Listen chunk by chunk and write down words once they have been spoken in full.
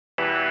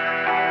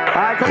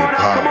come on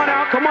out, come on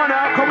out, come on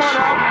out, come on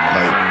out.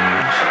 Like,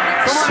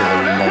 it's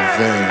all in my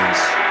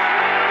veins.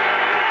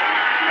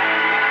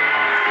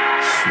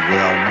 It's the way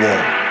I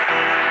walk.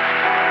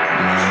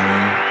 You know what I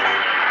mean?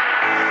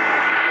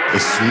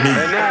 It's me.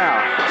 And now,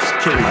 It's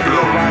King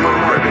Blow, you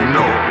already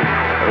know.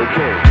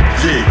 okay.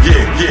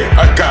 Yeah,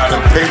 I got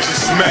them. They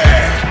just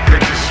mad. They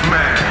just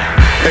mad.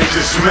 They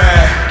just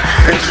mad.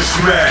 They just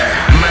mad.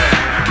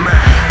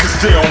 Cause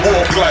they don't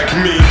walk like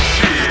me.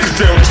 Cause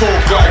they don't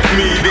talk like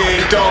me.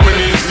 They ain't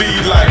dominant V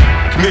like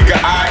nigga,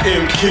 I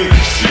am king.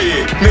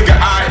 Shit, nigga,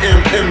 I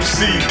am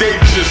MC. They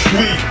just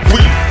weak.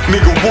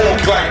 Nigga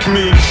walk like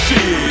me.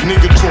 Shit,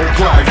 nigga talk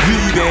like V.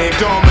 They ain't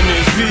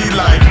dominant V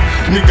like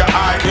nigga,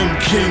 I am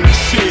king.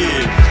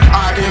 Shit,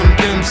 I am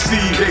MC.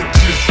 They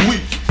just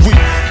weak.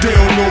 They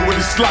don't know what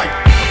it's like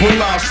when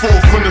lines fall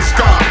from the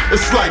sky.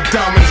 It's like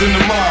diamonds in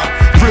the mine.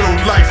 Real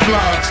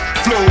lifelines,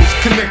 flows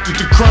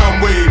connected to crime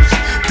waves,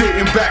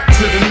 dating back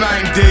to the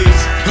 90s.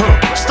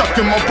 Stuck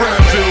in my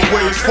Brownville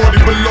ways, 40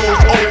 below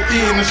OE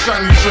in the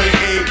shiny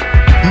tray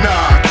 8.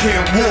 Nah,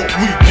 can't walk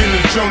weak in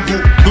the jungle.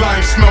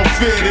 Lions smell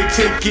fear, they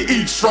take it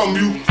each from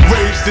you.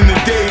 Raised in the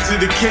days of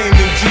the Kane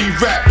and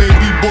G-Rap,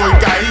 baby boy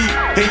got eat,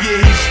 and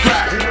yeah, he's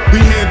strapped. We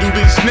handle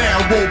this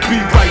now, won't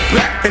be right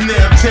back. And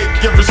they'll take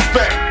your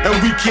respect, and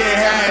we can't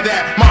have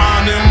that. My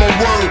honor and my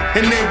word,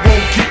 and they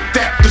won't get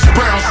that. This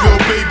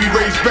Brownsville baby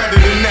raised better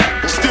than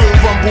that. Still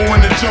rumble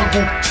in the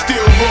jungle,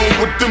 still roll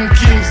with them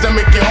kings that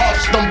make your heart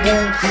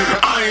stumble.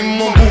 I ain't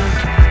mumble,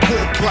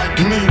 walk like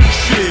me,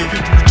 shit.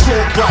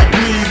 Talk like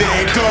me, they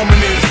ain't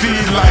dominant V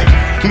like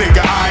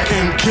nigga, I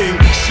am king,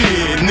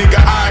 shit. Nigga,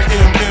 I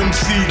am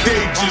MC,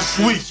 they just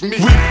weak.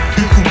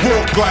 You can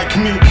walk like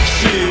me,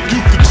 shit.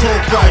 You can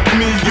talk like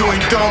me, you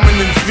ain't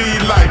dominant V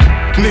like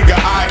nigga,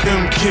 I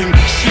am king,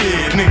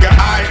 shit. Nigga,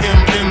 I am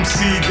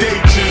MC, they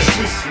just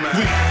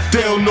weak.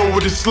 They don't know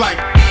what it's like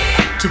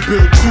to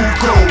build two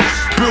goals,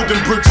 building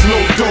bricks, no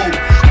dough.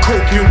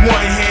 Coke in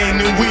one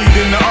hand and weed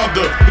in the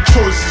other. The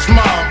choice is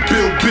mine,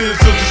 build biz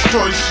or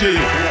destroy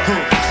shit.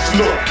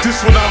 Look, this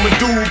what I'ma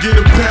do,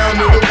 get a pound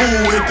of the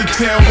ooh, hit the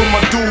town with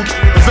my dudes.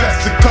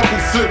 Invest a couple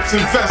flips,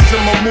 invest in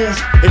my moves.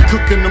 And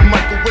cook in the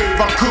microwave,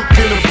 I cook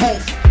in the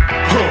booth.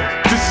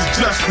 This is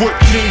just what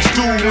kings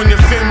do when your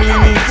family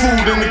need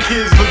food and the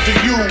kids look to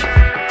you.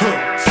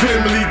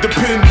 Family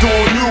depend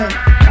on you.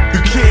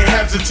 You can't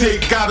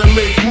hesitate, gotta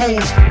make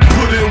moves.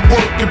 Put in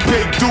work and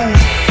pay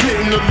dues.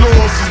 Getting the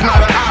laws is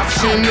not an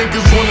option,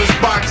 niggas want us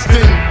boxed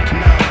in.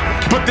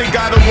 But they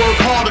gotta work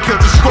harder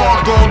cause the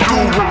squad gon' do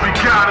what we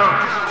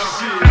gotta.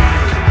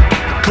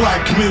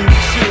 Like me,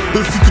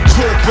 if you could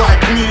talk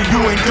like me, you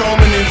ain't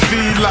dominant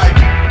V like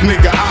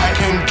nigga, I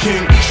am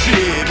king,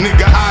 shit.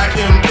 Nigga, I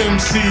am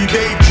MC,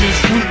 they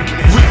just weak.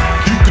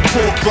 You could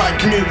talk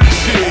like me,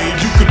 shit.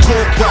 You could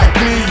talk like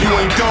me, you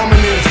ain't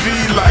dominant V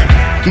like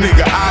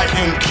nigga, I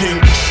am king,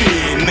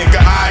 shit.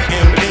 Nigga, I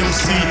am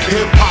MC,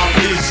 hip hop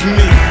is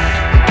me.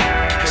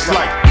 It's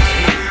like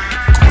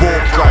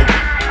walk like,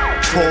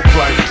 talk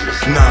like,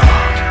 nah,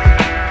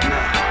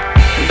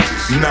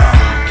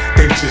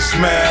 they just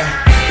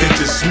mad. They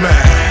just mad.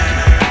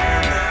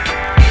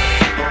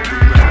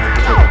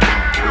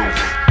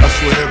 That's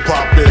what hip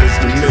hop is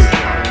to me.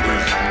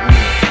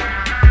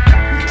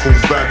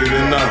 Who's better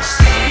than us?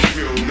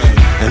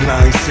 And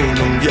I ain't seen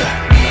them yet.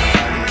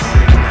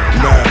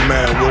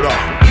 Mad, what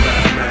up?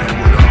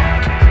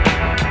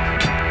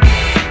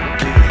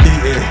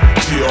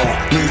 ENGR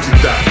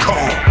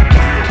Music.com.